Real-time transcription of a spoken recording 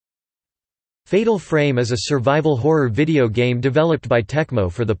Fatal Frame is a survival horror video game developed by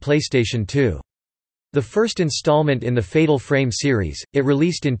Tecmo for the PlayStation 2. The first installment in the Fatal Frame series, it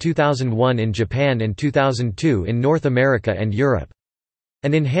released in 2001 in Japan and 2002 in North America and Europe.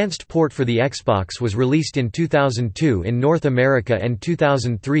 An enhanced port for the Xbox was released in 2002 in North America and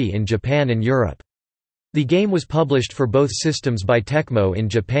 2003 in Japan and Europe. The game was published for both systems by Tecmo in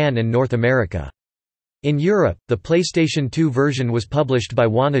Japan and North America. In Europe, the PlayStation 2 version was published by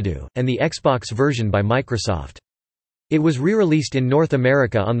Wanadu, and the Xbox version by Microsoft. It was re-released in North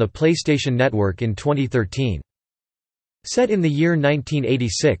America on the PlayStation Network in 2013. Set in the year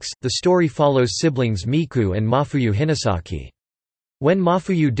 1986, the story follows siblings Miku and Mafuyu Hinasaki. When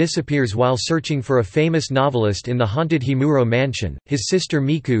Mafuyu disappears while searching for a famous novelist in the haunted Himuro mansion, his sister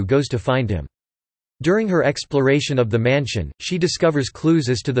Miku goes to find him. During her exploration of the mansion, she discovers clues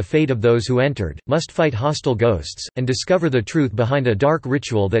as to the fate of those who entered, must fight hostile ghosts, and discover the truth behind a dark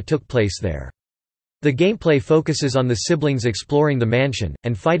ritual that took place there. The gameplay focuses on the siblings exploring the mansion,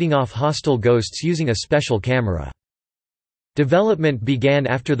 and fighting off hostile ghosts using a special camera. Development began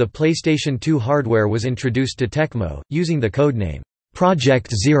after the PlayStation 2 hardware was introduced to Tecmo, using the codename,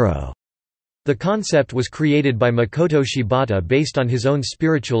 Project Zero. The concept was created by Makoto Shibata based on his own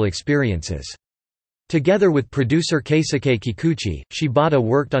spiritual experiences. Together with producer Keisuke Kikuchi, Shibata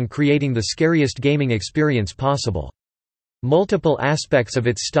worked on creating the scariest gaming experience possible. Multiple aspects of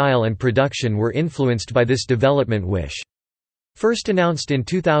its style and production were influenced by this development wish. First announced in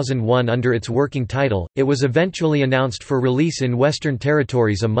 2001 under its working title, it was eventually announced for release in Western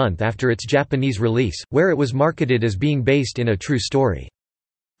territories a month after its Japanese release, where it was marketed as being based in a true story.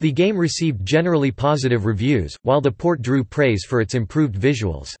 The game received generally positive reviews, while the port drew praise for its improved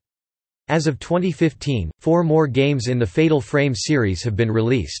visuals. As of 2015, 4 more games in the Fatal Frame series have been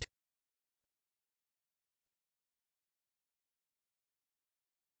released.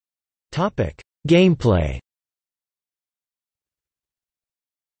 Gameplay.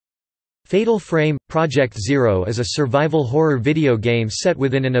 Fatal Frame – Project Zero is a survival horror video game set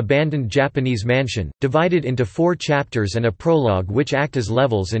within an abandoned Japanese mansion, divided into 4 chapters and a prologue which act as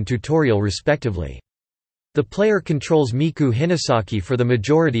levels and tutorial respectively. The player controls Miku Hinasaki for the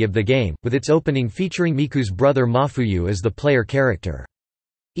majority of the game, with its opening featuring Miku's brother Mafuyu as the player character.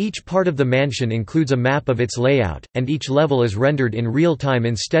 Each part of the mansion includes a map of its layout, and each level is rendered in real time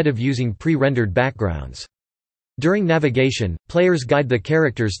instead of using pre-rendered backgrounds. During navigation, players guide the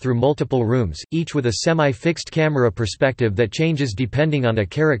characters through multiple rooms, each with a semi-fixed camera perspective that changes depending on a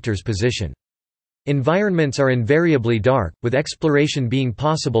character's position. Environments are invariably dark, with exploration being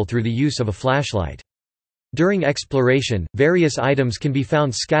possible through the use of a flashlight. During exploration, various items can be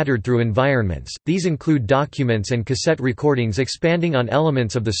found scattered through environments. These include documents and cassette recordings expanding on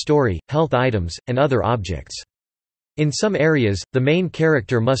elements of the story, health items, and other objects. In some areas, the main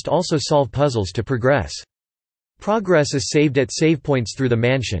character must also solve puzzles to progress. Progress is saved at save points through the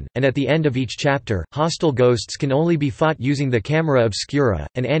mansion, and at the end of each chapter, hostile ghosts can only be fought using the camera obscura,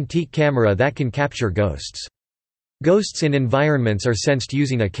 an antique camera that can capture ghosts. Ghosts in environments are sensed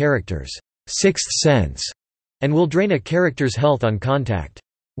using a character's sixth sense, and will drain a character's health on contact.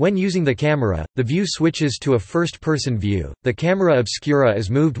 When using the camera, the view switches to a first-person view. The camera obscura is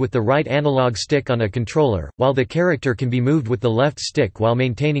moved with the right analog stick on a controller, while the character can be moved with the left stick while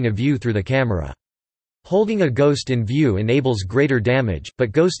maintaining a view through the camera. Holding a ghost in view enables greater damage,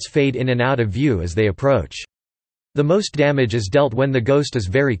 but ghosts fade in and out of view as they approach. The most damage is dealt when the ghost is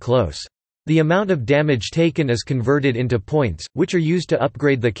very close. The amount of damage taken is converted into points, which are used to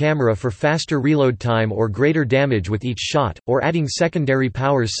upgrade the camera for faster reload time or greater damage with each shot, or adding secondary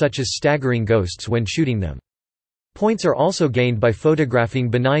powers such as staggering ghosts when shooting them. Points are also gained by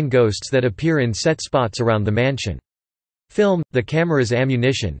photographing benign ghosts that appear in set spots around the mansion. Film, the camera's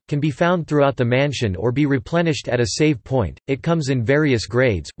ammunition, can be found throughout the mansion or be replenished at a save point. It comes in various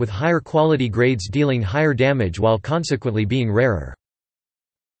grades, with higher quality grades dealing higher damage while consequently being rarer.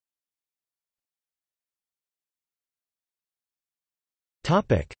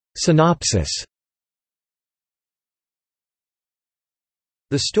 Synopsis.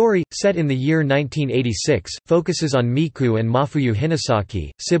 The story, set in the year 1986, focuses on Miku and Mafuyu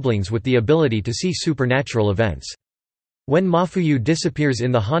Hinasaki, siblings with the ability to see supernatural events. When Mafuyu disappears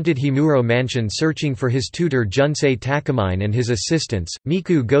in the haunted Himuro mansion searching for his tutor Junsei Takamine and his assistants,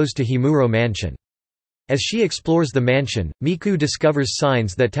 Miku goes to Himuro mansion. As she explores the mansion, Miku discovers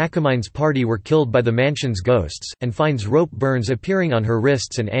signs that Takamine's party were killed by the mansion's ghosts, and finds rope burns appearing on her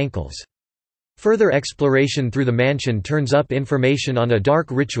wrists and ankles. Further exploration through the mansion turns up information on a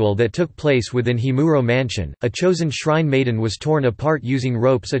dark ritual that took place within Himuro mansion. A chosen shrine maiden was torn apart using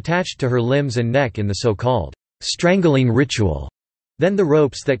ropes attached to her limbs and neck in the so-called strangling ritual. Then the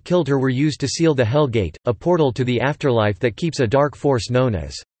ropes that killed her were used to seal the Hell Gate, a portal to the afterlife that keeps a dark force known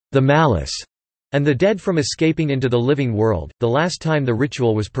as the Malice and the dead from escaping into the living world. The last time the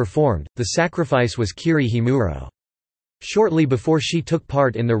ritual was performed, the sacrifice was Kiri Himuro. Shortly before she took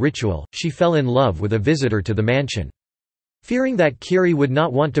part in the ritual, she fell in love with a visitor to the mansion. Fearing that Kiri would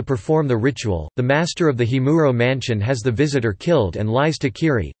not want to perform the ritual, the master of the Himuro mansion has the visitor killed and lies to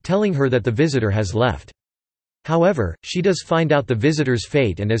Kiri, telling her that the visitor has left. However, she does find out the visitor's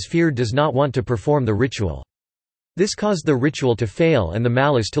fate and as feared does not want to perform the ritual. This caused the ritual to fail and the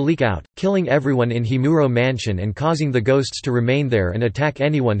malice to leak out, killing everyone in Himuro mansion and causing the ghosts to remain there and attack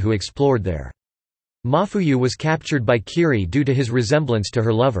anyone who explored there. Mafuyu was captured by Kiri due to his resemblance to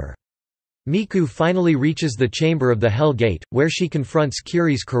her lover. Miku finally reaches the chamber of the Hell Gate, where she confronts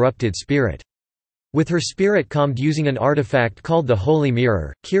Kiri's corrupted spirit. With her spirit calmed using an artifact called the Holy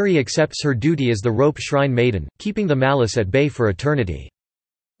Mirror, Kiri accepts her duty as the Rope Shrine Maiden, keeping the malice at bay for eternity.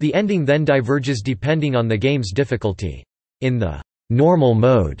 The ending then diverges depending on the game's difficulty. In the normal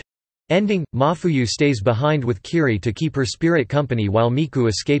mode ending, Mafuyu stays behind with Kiri to keep her spirit company while Miku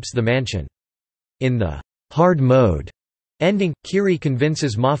escapes the mansion. In the hard mode ending, Kiri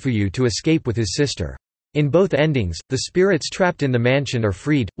convinces Mafuyu to escape with his sister. In both endings, the spirits trapped in the mansion are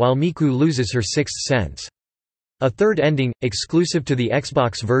freed, while Miku loses her sixth sense. A third ending, exclusive to the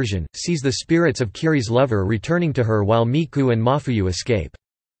Xbox version, sees the spirits of Kiri's lover returning to her while Miku and Mafuyu escape.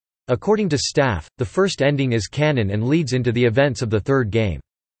 According to staff, the first ending is canon and leads into the events of the third game.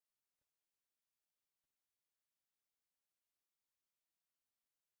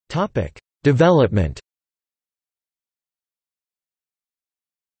 Development.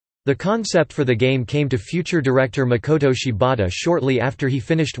 The concept for the game came to future director Makoto Shibata shortly after he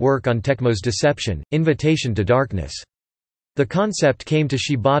finished work on Tecmo's Deception, Invitation to Darkness. The concept came to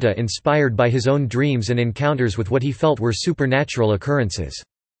Shibata inspired by his own dreams and encounters with what he felt were supernatural occurrences.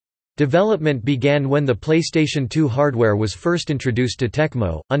 Development began when the PlayStation 2 hardware was first introduced to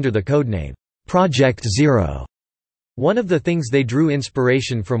Tecmo, under the codename Project Zero. One of the things they drew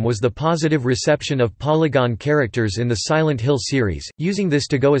inspiration from was the positive reception of polygon characters in the Silent Hill series, using this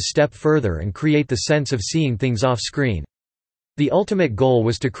to go a step further and create the sense of seeing things off-screen. The ultimate goal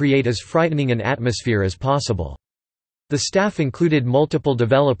was to create as frightening an atmosphere as possible. The staff included multiple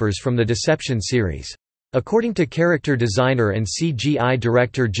developers from the Deception series. According to character designer and CGI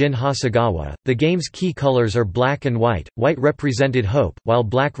director Jin Hasegawa, the game's key colors are black and white. White represented hope, while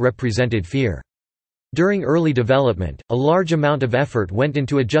black represented fear. During early development, a large amount of effort went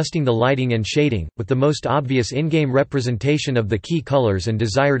into adjusting the lighting and shading, with the most obvious in-game representation of the key colors and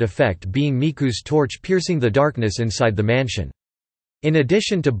desired effect being Miku's torch piercing the darkness inside the mansion. In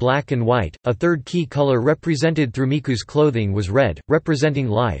addition to black and white, a third key color represented through Miku's clothing was red, representing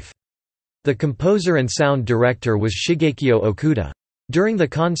life. The composer and sound director was Shigekio Okuda. During the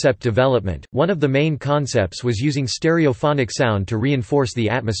concept development, one of the main concepts was using stereophonic sound to reinforce the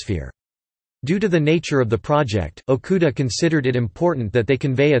atmosphere. Due to the nature of the project, Okuda considered it important that they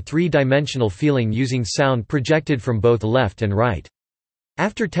convey a three-dimensional feeling using sound projected from both left and right.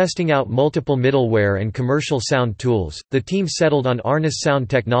 After testing out multiple middleware and commercial sound tools, the team settled on Arnis Sound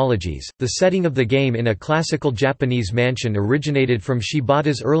Technologies. The setting of the game in a classical Japanese mansion originated from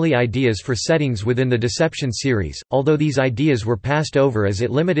Shibata's early ideas for settings within the Deception series, although these ideas were passed over as it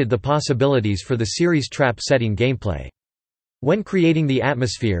limited the possibilities for the series' trap setting gameplay. When creating the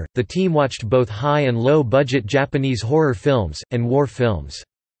atmosphere, the team watched both high and low-budget Japanese horror films, and war films.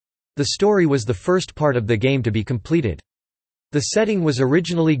 The story was the first part of the game to be completed. The setting was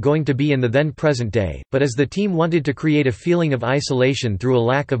originally going to be in the then present day, but as the team wanted to create a feeling of isolation through a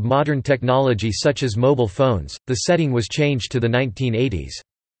lack of modern technology such as mobile phones, the setting was changed to the 1980s.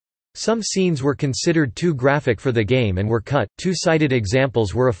 Some scenes were considered too graphic for the game and were cut. Two-sided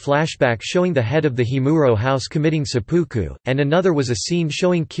examples were a flashback showing the head of the Himuro house committing seppuku, and another was a scene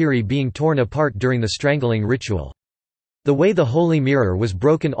showing Kiri being torn apart during the strangling ritual. The way the Holy Mirror was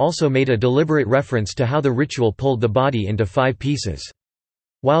broken also made a deliberate reference to how the ritual pulled the body into 5 pieces.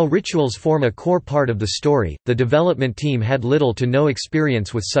 While rituals form a core part of the story, the development team had little to no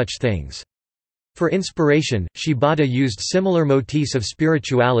experience with such things. For inspiration, Shibata used similar motifs of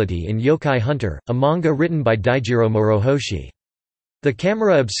spirituality in Yokai Hunter, a manga written by Daijiro Morohoshi. The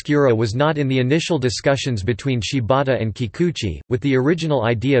camera obscura was not in the initial discussions between Shibata and Kikuchi, with the original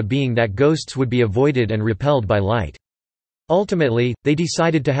idea being that ghosts would be avoided and repelled by light. Ultimately, they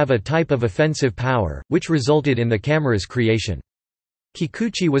decided to have a type of offensive power, which resulted in the camera's creation.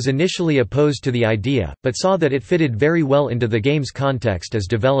 Kikuchi was initially opposed to the idea, but saw that it fitted very well into the game's context as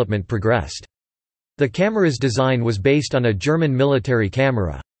development progressed. The camera's design was based on a German military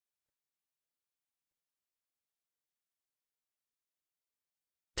camera.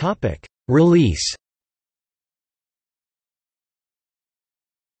 Release.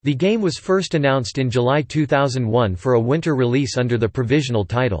 The game was first announced in July 2001 for a winter release under the provisional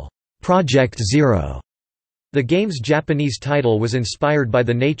title, Project Zero. The game's Japanese title was inspired by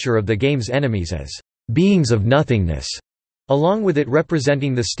the nature of the game's enemies as beings of nothingness, along with it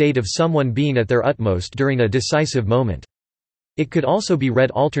representing the state of someone being at their utmost during a decisive moment. It could also be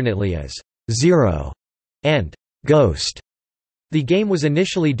read alternately as Zero and Ghost. The game was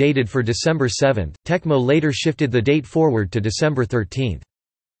initially dated for December 7. Tecmo later shifted the date forward to December 13.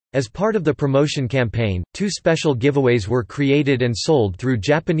 As part of the promotion campaign, 2 special giveaways were created and sold through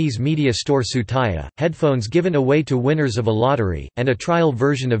Japanese media store Tsutaya, headphones given away to winners of a lottery, and a trial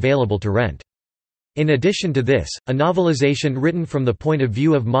version available to rent. In addition to this, a novelization written from the point of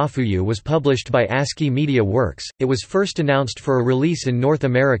view of Mafuyu was published by ASCII Media Works. It was first announced for a release in North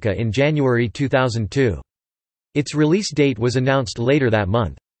America in January 2002. Its release date was announced later that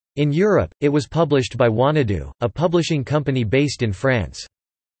month. In Europe, it was published by Wanadu, a publishing company based in France.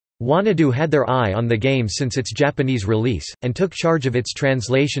 Wanadu had their eye on the game since its Japanese release, and took charge of its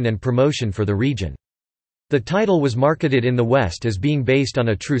translation and promotion for the region. The title was marketed in the West as being based on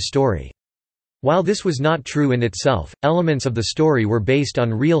a true story. While this was not true in itself, elements of the story were based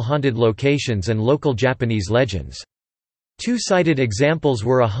on real haunted locations and local Japanese legends. 2 cited examples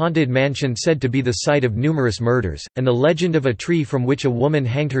were a haunted mansion said to be the site of numerous murders, and the legend of a tree from which a woman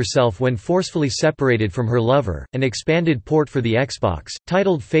hanged herself when forcefully separated from her lover. An expanded port for the Xbox,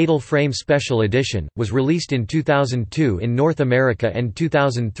 titled Fatal Frame Special Edition, was released in 2002 in North America and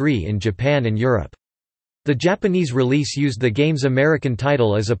 2003 in Japan and Europe. The Japanese release used the game's American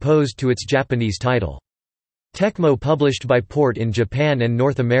title as opposed to its Japanese title. Tecmo published by port in Japan and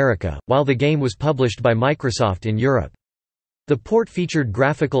North America, while the game was published by Microsoft in Europe. The port featured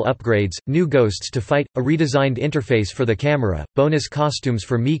graphical upgrades, new ghosts to fight, a redesigned interface for the camera, bonus costumes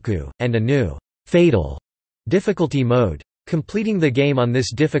for Miku, and a new Fatal difficulty mode. Completing the game on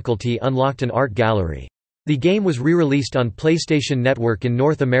this difficulty unlocked an art gallery. The game was re-released on PlayStation Network in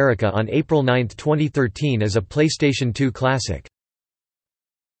North America on April 9, 2013 as a PlayStation 2 classic.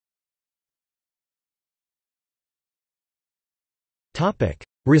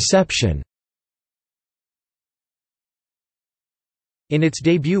 Reception. In its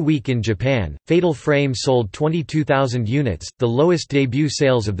debut week in Japan, Fatal Frame sold 22,000 units, the lowest debut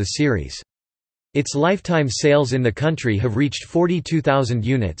sales of the series. Its lifetime sales in the country have reached 42,000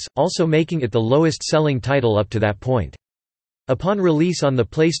 units, also making it the lowest-selling title up to that point. Upon release on the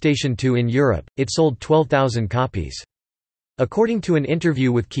PlayStation 2 in Europe, it sold 12,000 copies. According to an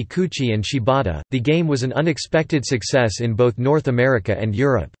interview with Kikuchi and Shibata, the game was an unexpected success in both North America and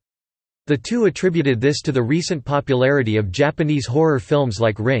Europe. The two attributed this to the recent popularity of Japanese horror films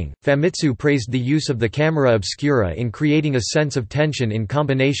like Ring. Famitsu praised the use of the camera obscura in creating a sense of tension in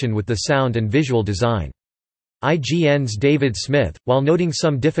combination with the sound and visual design. IGN's David Smith, while noting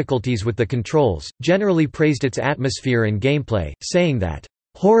some difficulties with the controls, generally praised its atmosphere and gameplay, saying that,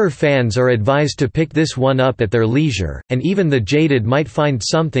 "Horror fans are advised to pick this one up at their leisure, and even the jaded might find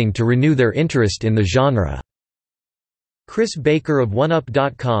something to renew their interest in the genre." Chris Baker of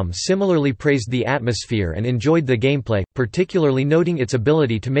OneUp.com similarly praised the atmosphere and enjoyed the gameplay, particularly noting its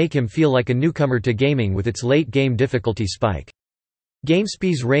ability to make him feel like a newcomer to gaming with its late-game difficulty spike.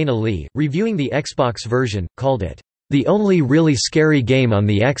 GameSpy's Raina Lee, reviewing the Xbox version, called it, "the only really scary game on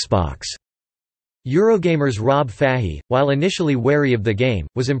the Xbox." Eurogamer's Rob Fahey, while initially wary of the game,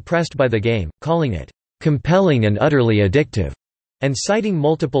 was impressed by the game, calling it, "compelling and utterly addictive," and citing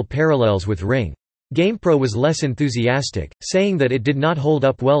multiple parallels with Ring. GamePro was less enthusiastic, saying that it did not hold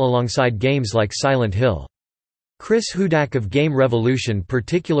up well alongside games like Silent Hill. Chris Hudak of Game Revolution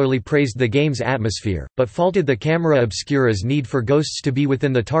particularly praised the game's atmosphere, but faulted the camera obscura's need for ghosts to be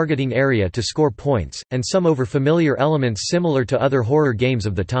within the targeting area to score points, and some over-familiar elements similar to other horror games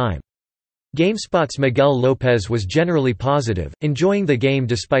of the time. GameSpot's Miguel Lopez was generally positive, enjoying the game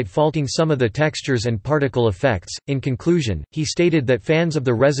despite faulting some of the textures and particle effects. In conclusion, he stated that fans of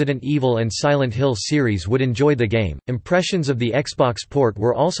the Resident Evil and Silent Hill series would enjoy the game. Impressions of the Xbox port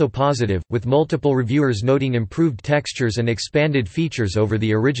were also positive, with multiple reviewers noting improved textures and expanded features over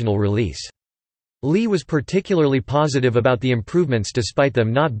the original release. Lee was particularly positive about the improvements despite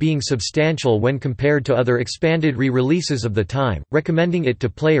them not being substantial when compared to other expanded re-releases of the time, recommending it to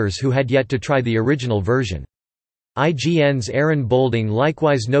players who had yet to try the original version. IGN's Aaron Bolding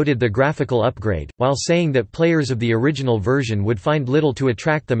likewise noted the graphical upgrade, while saying that players of the original version would find little to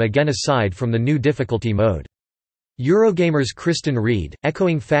attract them again aside from the new difficulty mode. Eurogamer's Kristen Reed,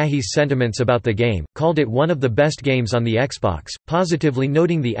 echoing Fahey's sentiments about the game, called it one of the best games on the Xbox, positively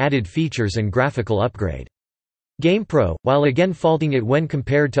noting the added features and graphical upgrade. GamePro, while again faulting it when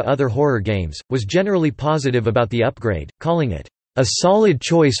compared to other horror games, was generally positive about the upgrade, calling it a solid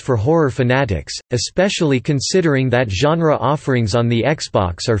choice for horror fanatics, especially considering that genre offerings on the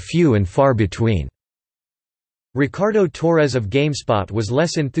Xbox are few and far between. Ricardo Torres of GameSpot was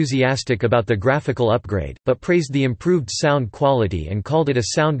less enthusiastic about the graphical upgrade, but praised the improved sound quality and called it a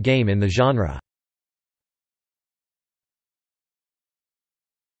sound game in the genre.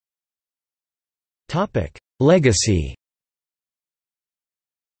 Legacy.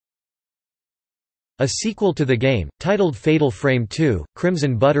 A sequel to the game, titled Fatal Frame 2: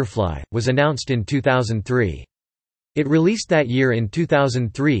 Crimson Butterfly, was announced in 2003. It released that year in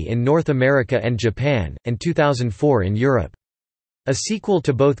 2003 in North America and Japan, and 2004 in Europe. A sequel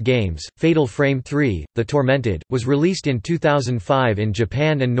to both games, Fatal Frame 3: The Tormented, was released in 2005 in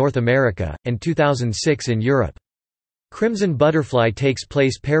Japan and North America, and 2006 in Europe. Crimson Butterfly takes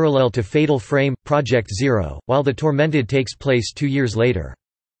place parallel to Fatal Frame – Project Zero, while The Tormented takes place 2 years later.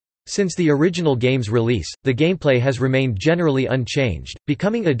 Since the original game's release, the gameplay has remained generally unchanged,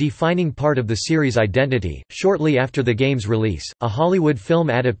 becoming a defining part of the series' identity. Shortly after the game's release, a Hollywood film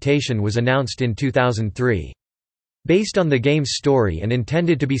adaptation was announced in 2003. Based on the game's story and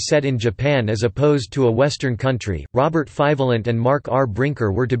intended to be set in Japan as opposed to a Western country, Robert Fivolent and Mark R.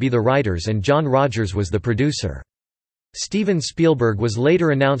 Brinker were to be the writers and John Rogers was the producer. Steven Spielberg was later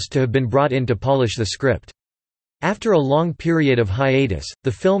announced to have been brought in to polish the script. After a long period of hiatus,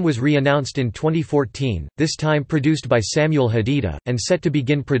 the film was re-announced in 2014, this time produced by Samuel Hadida, and set to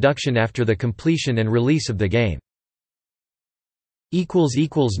begin production after the completion and release of the game.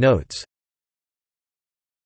 Notes